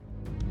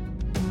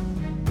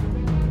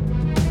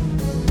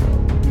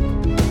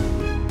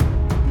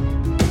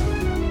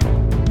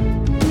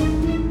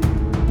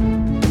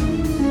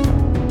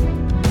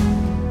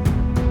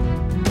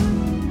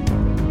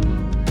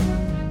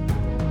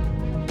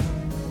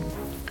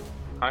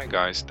Hi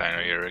guys,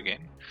 Dino here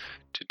again.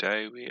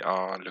 Today we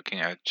are looking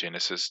at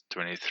Genesis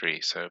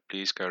 23, so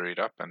please go read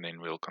up and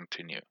then we'll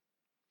continue.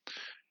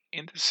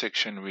 In this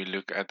section we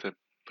look at the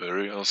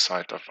burial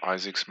site of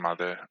Isaac's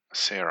mother,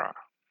 Sarah.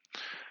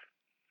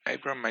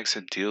 Abram makes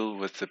a deal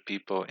with the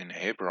people in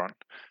Hebron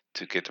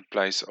to get a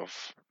place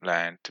of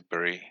land to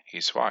bury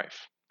his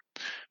wife.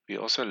 We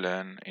also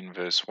learn in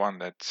verse 1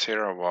 that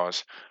Sarah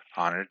was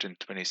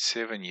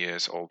 127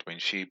 years old when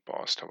she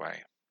passed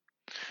away.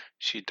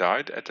 She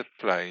died at a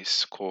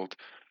place called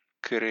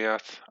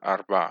Kiriath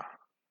Arba,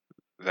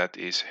 that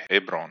is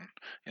Hebron,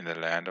 in the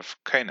land of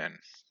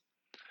Canaan.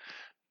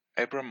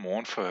 Abram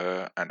mourned for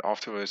her and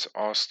afterwards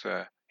asked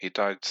the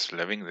Hittites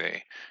living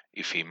there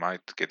if he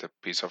might get a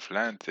piece of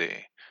land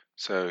there,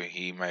 so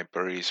he may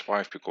bury his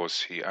wife,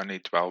 because he only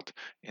dwelt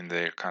in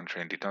their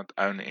country and did not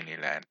own any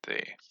land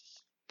there.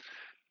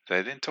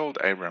 They then told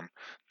Abram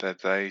that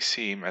they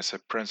see him as a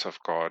prince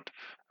of God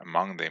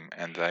among them,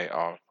 and they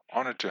are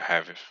honored to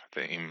have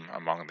him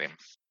among them.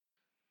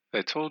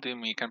 They told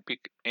him he can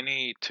pick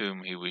any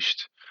tomb he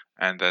wished,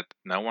 and that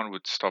no one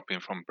would stop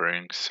him from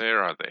burying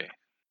Sarah there.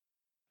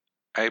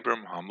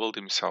 Abram humbled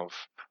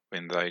himself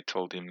when they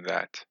told him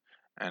that,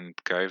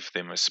 and gave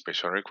them a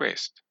special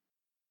request.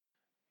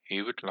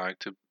 He would like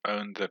to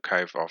own the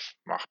cave of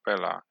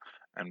Machpelah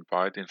and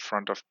buy it in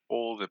front of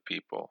all the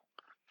people,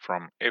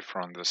 from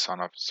Ephron the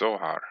son of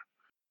Zohar,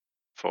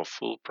 for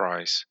full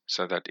price,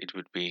 so that it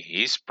would be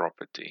his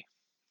property.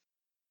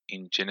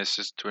 In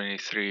Genesis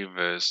 23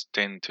 verse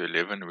 10 to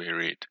 11 we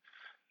read,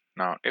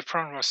 Now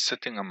Ephron was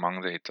sitting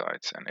among the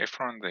Hittites, and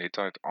Ephron the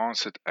Hittite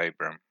answered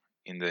Abram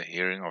in the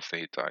hearing of the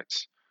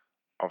Hittites,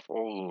 of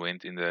all who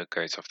went in the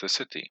gates of the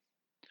city.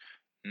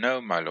 No,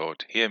 my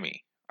lord, hear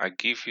me. I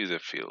give you the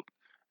field,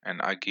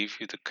 and I give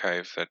you the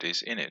cave that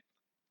is in it.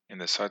 In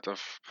the sight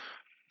of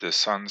the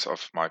sons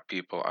of my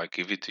people I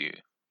give it to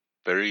you.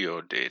 Bury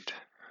your dead.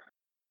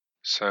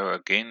 So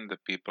again the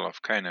people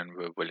of Canaan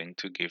were willing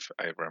to give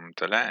Abram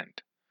the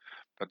land.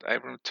 But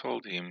Abram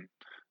told him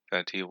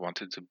that he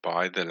wanted to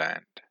buy the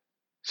land.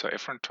 So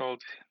Ephron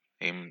told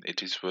him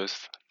it is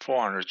worth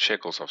 400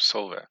 shekels of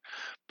silver,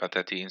 but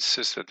that he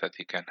insisted that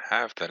he can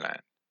have the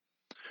land.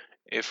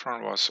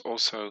 Ephron was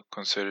also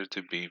considered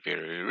to be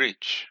very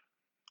rich.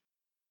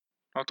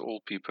 Not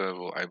all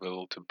people were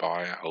able to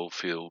buy whole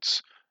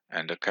fields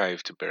and a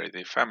cave to bury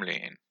their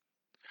family in.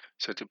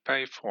 So to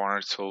pay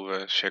 400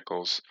 silver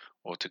shekels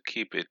or to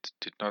keep it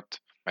did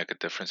not make a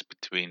difference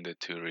between the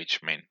two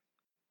rich men.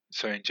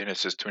 So in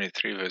Genesis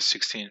 23 verse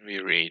 16 we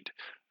read,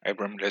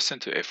 Abram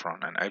listened to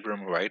Ephron, and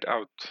Abram weighed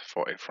out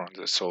for Ephron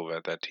the silver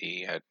that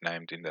he had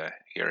named in the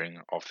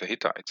hearing of the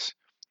Hittites,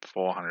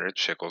 400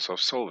 shekels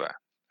of silver,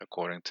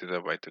 according to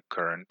the weight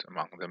current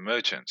among the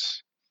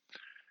merchants.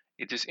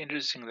 It is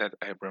interesting that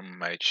Abram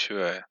made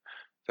sure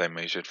they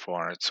measured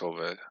 400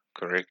 silver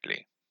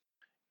correctly.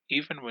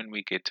 Even when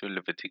we get to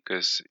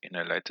Leviticus in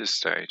a later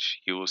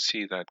stage, you will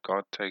see that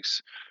God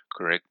takes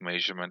correct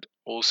measurement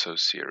also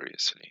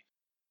seriously.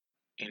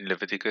 In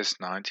Leviticus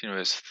 19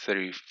 verse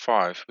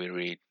 35 we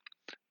read,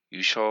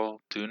 You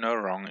shall do no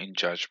wrong in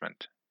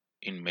judgment,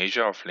 in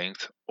measure of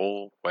length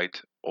or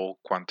weight or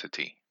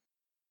quantity.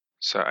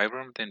 So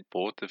Abram then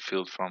bought the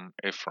field from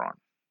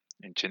Ephron.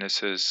 In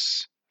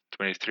Genesis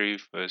 23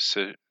 verse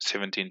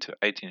 17 to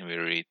 18 we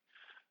read,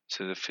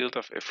 So the field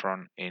of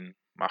Ephron in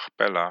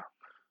Machpelah,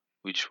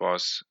 which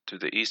was to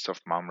the east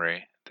of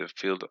Mamre, the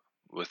field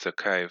with the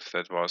cave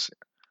that was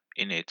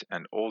in it,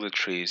 and all the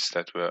trees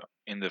that were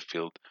in the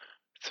field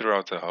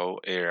throughout the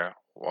whole area,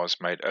 was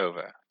made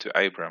over to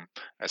Abram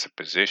as a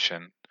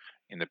possession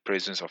in the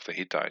presence of the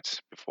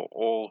Hittites before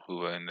all who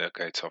were in the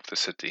gates of the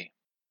city.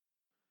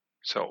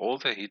 So all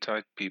the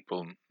Hittite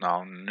people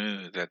now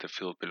knew that the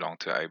field belonged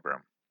to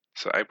Abram.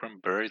 So Abram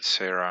buried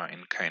Sarah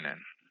in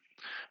Canaan.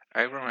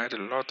 Abram had a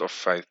lot of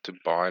faith to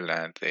buy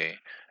land there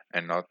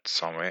and not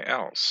somewhere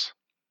else.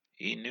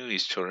 He knew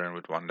his children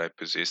would one day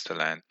possess the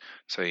land,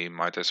 so he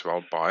might as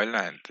well buy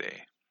land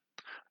there.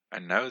 I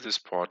know this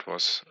part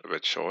was a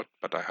bit short,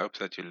 but I hope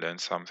that you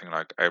learned something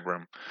like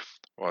Abram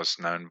was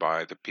known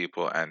by the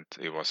people and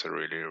he was a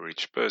really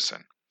rich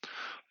person.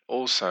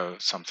 Also,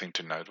 something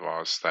to note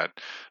was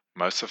that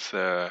most of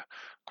the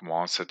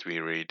commands that we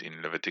read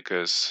in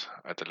Leviticus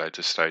at a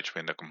later stage,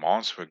 when the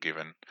commands were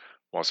given,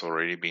 was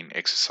already being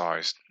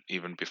exercised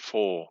even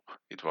before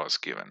it was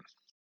given.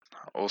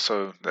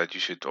 Also, that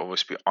you should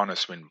always be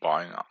honest when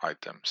buying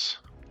items.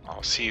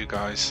 I'll see you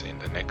guys in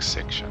the next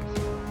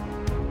section.